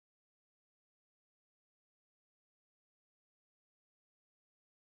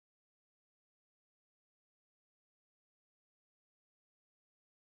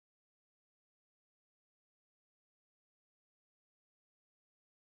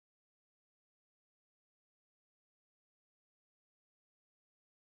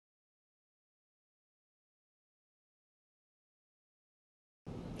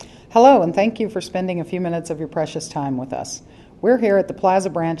Hello, and thank you for spending a few minutes of your precious time with us. We're here at the Plaza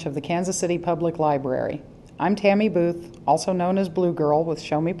branch of the Kansas City Public Library. I'm Tammy Booth, also known as Blue Girl with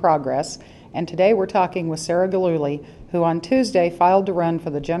ShowMeProgress, and today we're talking with Sarah Gillooly, who on Tuesday filed to run for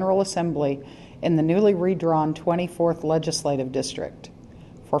the General Assembly in the newly redrawn 24th Legislative District.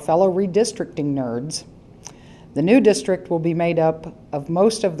 For fellow redistricting nerds, the new district will be made up of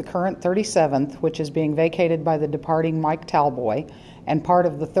most of the current 37th, which is being vacated by the departing Mike Talboy, and part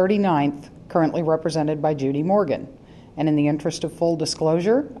of the 39th, currently represented by Judy Morgan. And in the interest of full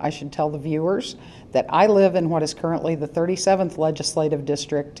disclosure, I should tell the viewers that I live in what is currently the 37th Legislative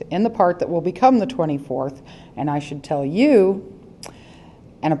District, in the part that will become the 24th, and I should tell you,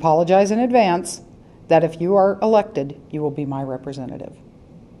 and apologize in advance, that if you are elected, you will be my representative.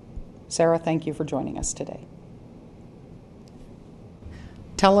 Sarah, thank you for joining us today.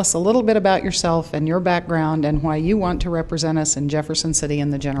 Tell us a little bit about yourself and your background and why you want to represent us in Jefferson City in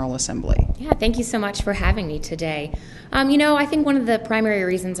the General Assembly. Yeah, thank you so much for having me today. I think one of the primary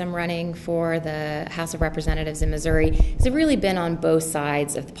reasons I'm running for the House of Representatives in Missouri is I've really been on both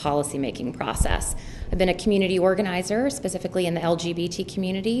sides of the policymaking process. I've been a community organizer, specifically in the LGBT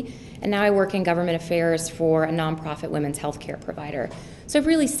community, and now I work in government affairs for a nonprofit women's health care provider. So I've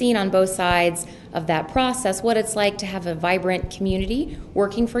really seen on both sides of that process what it's like to have a vibrant community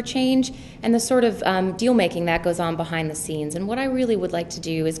working for change and the sort of deal-making that goes on behind the scenes. And what I really would like to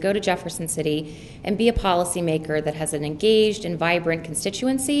do is go to Jefferson City and be a policymaker that has an engaged and vibrant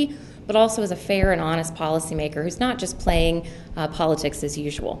constituency, but also is a fair and honest policymaker who's not just playing politics as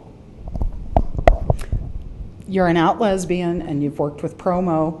usual. You're an out lesbian and you've worked with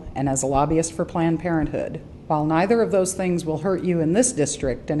Promo and as a lobbyist for Planned Parenthood. While neither of those things will hurt you in this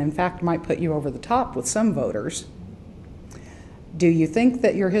district and in fact might put you over the top with some voters, do you think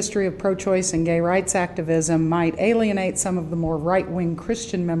that your history of pro-choice and gay rights activism might alienate some of the more right-wing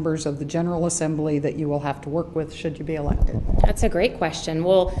Christian members of the General Assembly that you will have to work with should you be elected? That's a great question.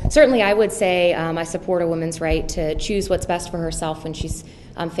 Well, certainly I would say I support a woman's right to choose what's best for herself when she's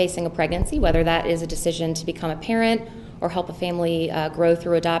facing a pregnancy, whether that is a decision to become a parent or help a family grow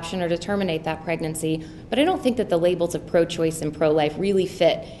through adoption or to terminate that pregnancy. But I don't think that the labels of pro-choice and pro-life really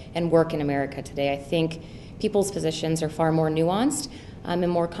fit and work in America today. I think people's positions are far more nuanced and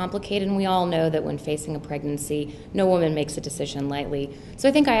more complicated, and we all know that when facing a pregnancy, no woman makes a decision lightly. So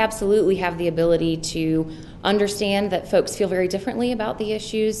I think I absolutely have the ability to understand that folks feel very differently about the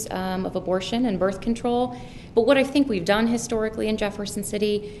issues of abortion and birth control. But what I think we've done historically in Jefferson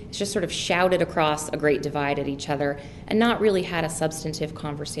City is just sort of shouted across a great divide at each other and not really had a substantive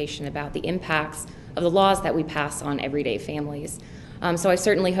conversation about the impacts of the laws that we pass on everyday families. So I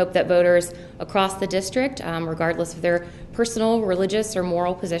certainly hope that voters across the district, regardless of their personal, religious, or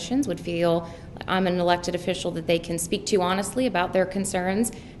moral positions, would feel I'm an elected official that they can speak to honestly about their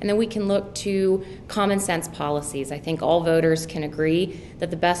concerns, and then we can look to common sense policies. I think all voters can agree that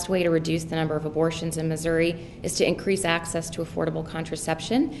the best way to reduce the number of abortions in Missouri is to increase access to affordable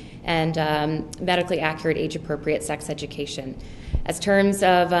contraception and medically accurate, age-appropriate sex education. As terms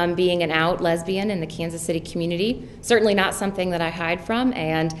of being an out lesbian in the Kansas City community, certainly not something that I hide from.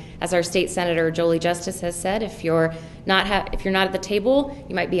 And as our state senator Jolie Justice has said, if you're not at the table,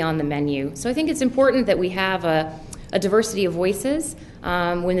 you might be on the menu. So I think it's important that we have a diversity of voices.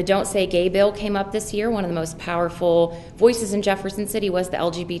 When the Don't Say Gay bill came up this year, one of the most powerful voices in Jefferson City was the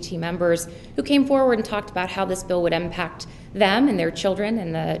LGBT members who came forward and talked about how this bill would impact them and their children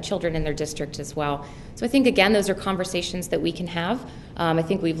and the children in their district as well. So I think, again, those are conversations that we can have. I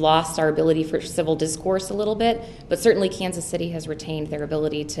think we've lost our ability for civil discourse a little bit, but certainly Kansas City has retained their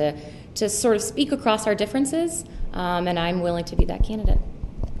ability to sort of speak across our differences, and I'm willing to be that candidate.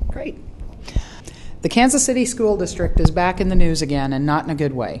 Great. The Kansas City School District is back in the news again, and not in a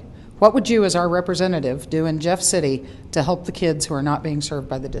good way. What would you, as our representative, do in Jeff City to help the kids who are not being served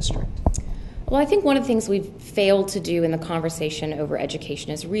by the district? Well, I think one of the things we've failed to do in the conversation over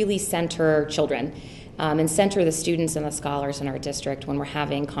education is really center children and center the students and the scholars in our district when we're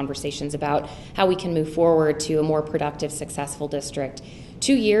having conversations about how we can move forward to a more productive, successful district.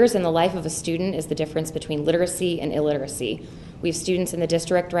 2 years in the life of a student is the difference between literacy and illiteracy. We have students in the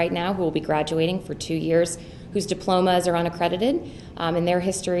district right now who will be graduating for 2 years whose diplomas are unaccredited, and their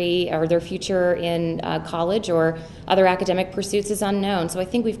history or their future in college or other academic pursuits is unknown. So I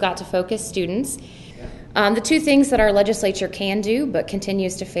think we've got to focus students. The two things that our legislature can do but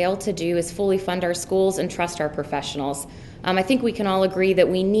continues to fail to do is fully fund our schools and trust our professionals. I think we can all agree that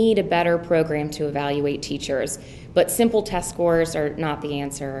we need a better program to evaluate teachers, but simple test scores are not the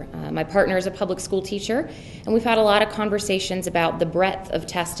answer. My partner is a public school teacher, and we've had a lot of conversations about the breadth of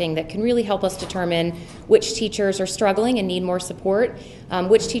testing that can really help us determine which teachers are struggling and need more support,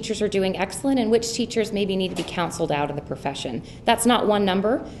 which teachers are doing excellent, and which teachers maybe need to be counseled out of the profession. That's not one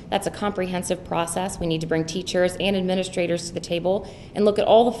number. That's a comprehensive process. We need to bring teachers and administrators to the table and look at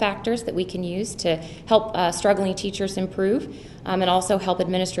all the factors that we can use to help struggling teachers improve, and also help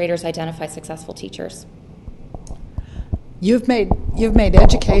administrators identify successful teachers. You've made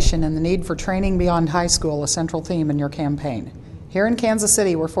education and the need for training beyond high school a central theme in your campaign. Here in Kansas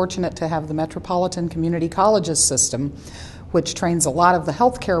City, we're fortunate to have the Metropolitan Community Colleges system, which trains a lot of the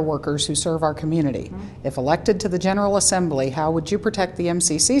healthcare workers who serve our community. If elected to the General Assembly, how would you protect the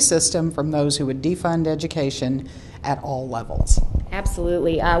MCC system from those who would defund education at all levels?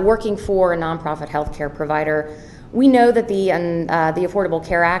 Absolutely. Working for a nonprofit healthcare provider, we know that the Affordable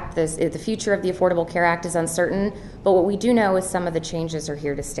Care Act, the future of the Affordable Care Act is uncertain, but what we do know is some of the changes are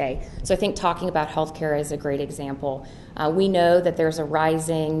here to stay. So I think talking about healthcare is a great example. We know that there's a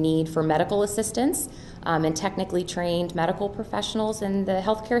rising need for medical assistance and technically trained medical professionals in the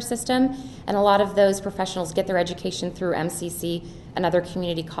healthcare system, and a lot of those professionals get their education through MCC and other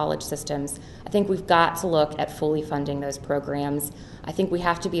community college systems. I think we've got to look at fully funding those programs. I think we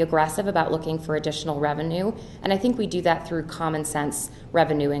have to be aggressive about looking for additional revenue, and I think we do that through common sense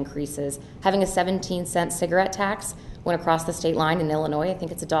revenue increases. Having a 17-cent cigarette tax went across the state line in Illinois, I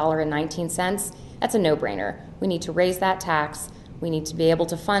think it's $1.19. That's a no-brainer. We need to raise that tax. We need to be able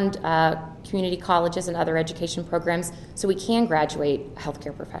to fund community colleges and other education programs so we can graduate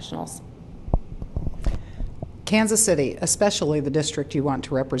healthcare professionals. Kansas City, especially the district you want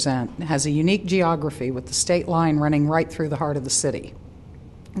to represent, has a unique geography with the state line running right through the heart of the city.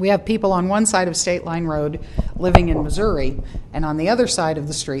 We have people on one side of State Line Road living in Missouri and on the other side of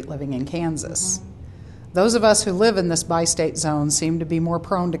the street living in Kansas. Those of us who live in this bi-state zone seem to be more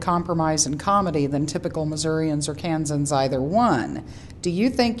prone to compromise and comedy than typical Missourians or Kansans either one. Do you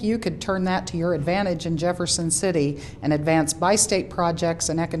think you could turn that to your advantage in Jefferson City and advance bi-state projects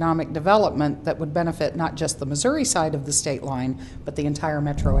and economic development that would benefit not just the Missouri side of the state line, but the entire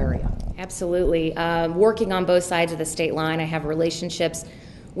metro area? Absolutely. Working on both sides of the state line, I have relationships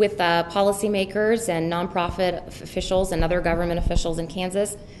with policymakers and nonprofit officials and other government officials in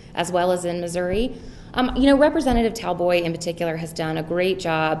Kansas, as well as in Missouri. Representative Talboy in particular has done a great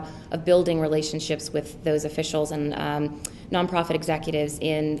job of building relationships with those officials and nonprofit executives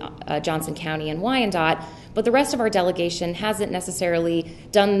in Johnson County and Wyandotte, but the rest of our delegation hasn't necessarily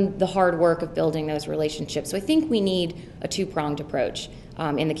done the hard work of building those relationships. So I think we need a two-pronged approach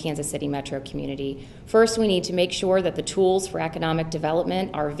in the Kansas City metro community. First, we need to make sure that the tools for economic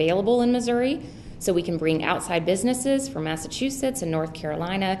development are available in Missouri, so we can bring outside businesses from Massachusetts and North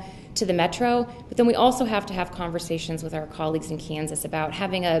Carolina to the metro, but then we also have to have conversations with our colleagues in Kansas about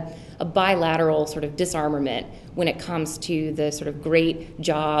having a bilateral sort of disarmament when it comes to the sort of great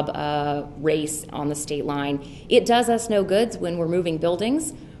job race on the state line. It does us no good when we're moving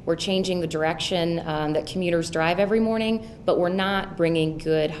buildings. We're changing the direction that commuters drive every morning, but we're not bringing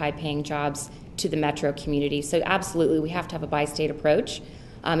good, high-paying jobs to the metro community. So absolutely, we have to have a bi-state approach,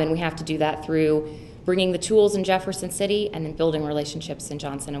 and we have to do that through bringing the tools in Jefferson City and then building relationships in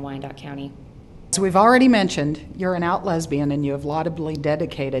Johnson and Wyandotte County. As we've already mentioned, you're an out lesbian and you have laudably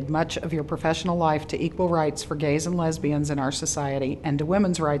dedicated much of your professional life to equal rights for gays and lesbians in our society and to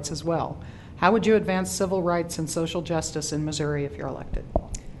women's rights as well. How would you advance civil rights and social justice in Missouri if you're elected?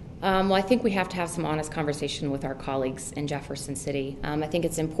 Well, I think we have to have some honest conversation with our colleagues in Jefferson City. I think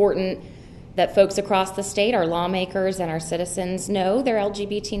it's important that folks across the state, our lawmakers and our citizens, know their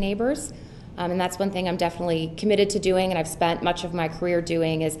LGBT neighbors. And that's one thing I'm definitely committed to doing, and I've spent much of my career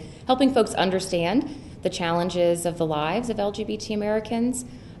doing, is helping folks understand the challenges of the lives of LGBT Americans.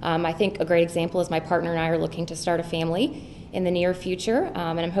 I think a great example is my partner and I are looking to start a family in the near future,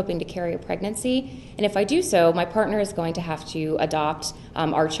 and I'm hoping to carry a pregnancy. And if I do so, my partner is going to have to adopt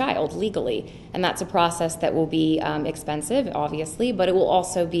our child legally. And that's a process that will be expensive, obviously, but it will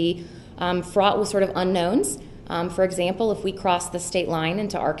also be fraught with sort of unknowns. For example, if we cross the state line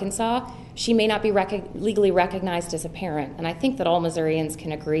into Arkansas, she may not be legally recognized as a parent. And I think that all Missourians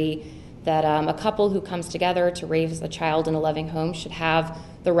can agree that a couple who comes together to raise a child in a loving home should have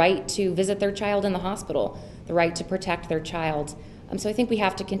the right to visit their child in the hospital, the right to protect their child. So I think we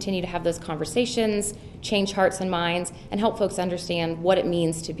have to continue to have those conversations, change hearts and minds, and help folks understand what it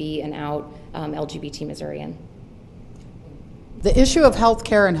means to be an out LGBT Missourian. The issue of health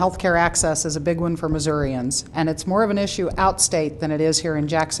care and health care access is a big one for Missourians, and it's more of an issue outstate than it is here in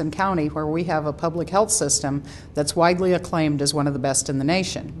Jackson County, where we have a public health system that's widely acclaimed as one of the best in the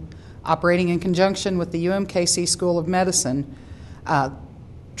nation. Operating in conjunction with the UMKC School of Medicine,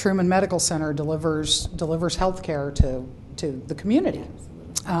 Truman Medical Center delivers health care to the community.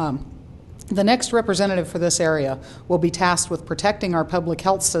 The next representative for this area will be tasked with protecting our public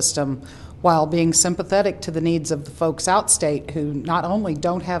health system while being sympathetic to the needs of the folks outstate who not only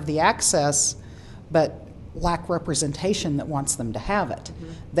don't have the access, but lack representation that wants them to have it.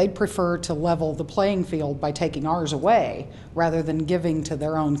 They'd prefer to level the playing field by taking ours away rather than giving to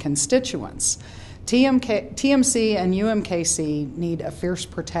their own constituents. TMC and UMKC need a fierce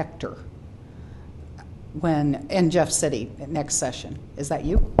protector when in Jeff City next session. Is that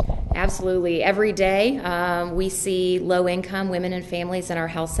you? Absolutely. Every day we see low-income women and families in our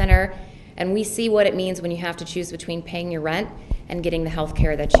health center, and we see what it means when you have to choose between paying your rent and getting the health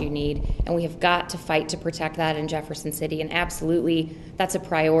care that you need. And we have got to fight to protect that in Jefferson City, and absolutely that's a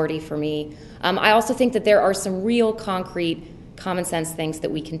priority for me. I also think that there are some real concrete common sense things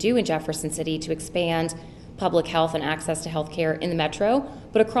that we can do in Jefferson City to expand public health and access to health care in the metro,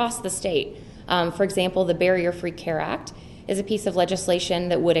 but across the state. For example, the Barrier Free Care Act is a piece of legislation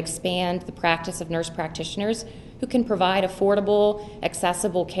that would expand the practice of nurse practitioners who can provide affordable,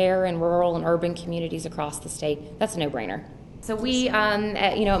 accessible care in rural and urban communities across the state. That's a no-brainer. So we,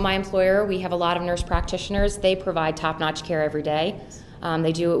 at my employer, we have a lot of nurse practitioners. They provide top-notch care every day.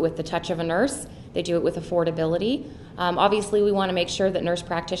 They do it with the touch of a nurse. They do it with affordability. Obviously, we want to make sure that nurse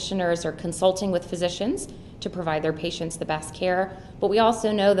practitioners are consulting with physicians to provide their patients the best care. But we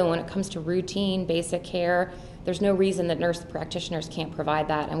also know that when it comes to routine, basic care, there's no reason that nurse practitioners can't provide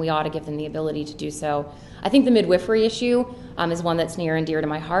that, and we ought to give them the ability to do so. I think the midwifery issue is one that's near and dear to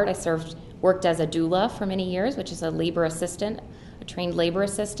my heart. I worked as a doula for many years, which is a labor assistant, a trained labor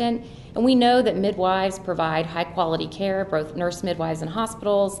assistant, and we know that midwives provide high-quality care, both nurse midwives in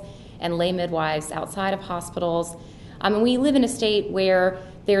hospitals and lay midwives outside of hospitals. And we live in a state where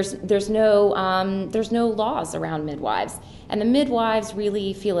there's no laws around midwives, and the midwives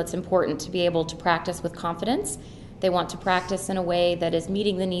really feel it's important to be able to practice with confidence. They want to practice in a way that is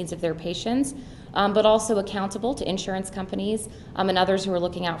meeting the needs of their patients, but also accountable to insurance companies and others who are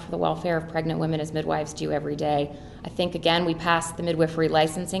looking out for the welfare of pregnant women, as midwives do every day. I think, again, we passed the Midwifery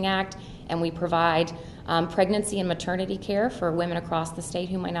Licensing Act, and we provide pregnancy and maternity care for women across the state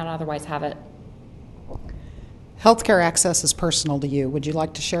who might not otherwise have it. Healthcare access is personal to you. Would you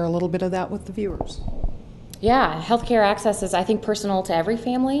like to share a little bit of that with the viewers? Yeah, healthcare access is, I think, personal to every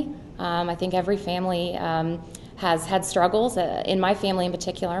family. I think every family has had struggles. In my family in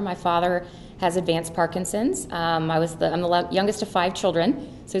particular, my father has advanced Parkinson's. I'm the youngest of 5 children,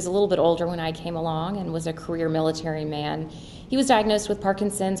 so he's a little bit older when I came along and was a career military man. He was diagnosed with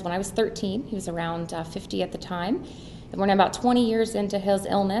Parkinson's when I was 13. He was around 50 at the time. And we're now about 20 years into his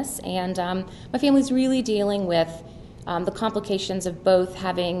illness, and my family's really dealing with the complications of both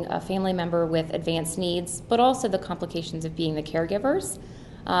having a family member with advanced needs, but also the complications of being the caregivers.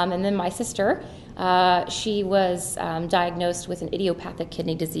 And then my sister, she was diagnosed with an idiopathic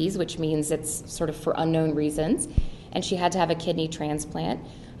kidney disease, which means it's sort of for unknown reasons, and she had to have a kidney transplant.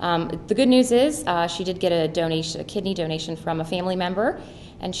 The good news is she did get a kidney donation from a family member,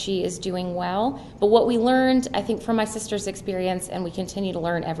 and she is doing well. But what we learned, I think, from my sister's experience, and we continue to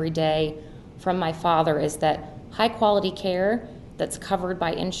learn every day from my father, is that high-quality care that's covered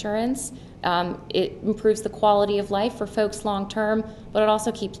by insurance, it improves the quality of life for folks long-term, but it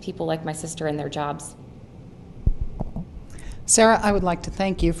also keeps people like my sister in their jobs. Sarah, I would like to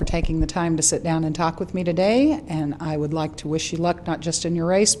thank you for taking the time to sit down and talk with me today, and I would like to wish you luck not just in your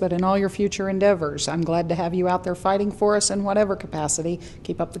race, but in all your future endeavors. I'm glad to have you out there fighting for us in whatever capacity.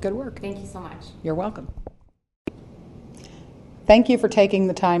 Keep up the good work. Thank you so much. You're welcome. Thank you for taking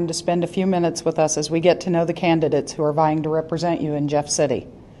the time to spend a few minutes with us as we get to know the candidates who are vying to represent you in Jeff City.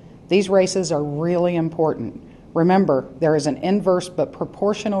 These races are really important. Remember, there is an inverse but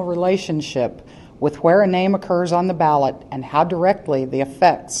proportional relationship with where a name occurs on the ballot and how directly the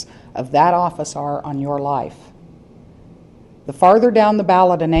effects of that office are on your life. The farther down the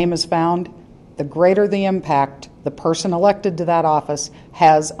ballot a name is found, the greater the impact the person elected to that office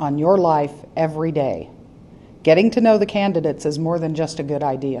has on your life every day. Getting to know the candidates is more than just a good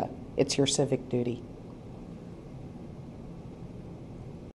idea. It's your civic duty.